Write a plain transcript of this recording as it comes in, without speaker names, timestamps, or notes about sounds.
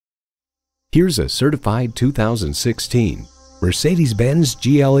Here's a certified 2016 Mercedes-Benz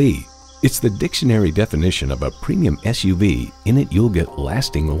GLE. It's the dictionary definition of a premium SUV. In it, you'll get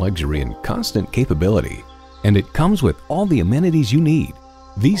lasting luxury and constant capability. And it comes with all the amenities you need.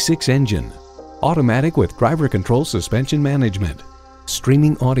 V6 engine, automatic with driver control suspension management,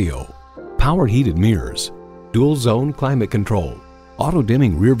 streaming audio, power heated mirrors, dual zone climate control, auto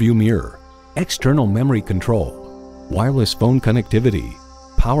dimming rear view mirror, external memory control, wireless phone connectivity,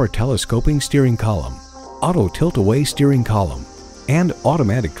 power telescoping steering column, auto tilt-away steering column, and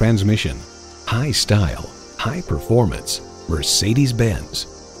automatic transmission. High style, high performance,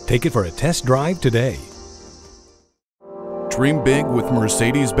 Mercedes-Benz. Take it for a test drive today. Dream big with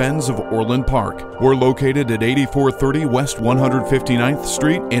Mercedes-Benz of Orland Park. We're located at 8430 West 159th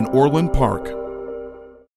Street in Orland Park.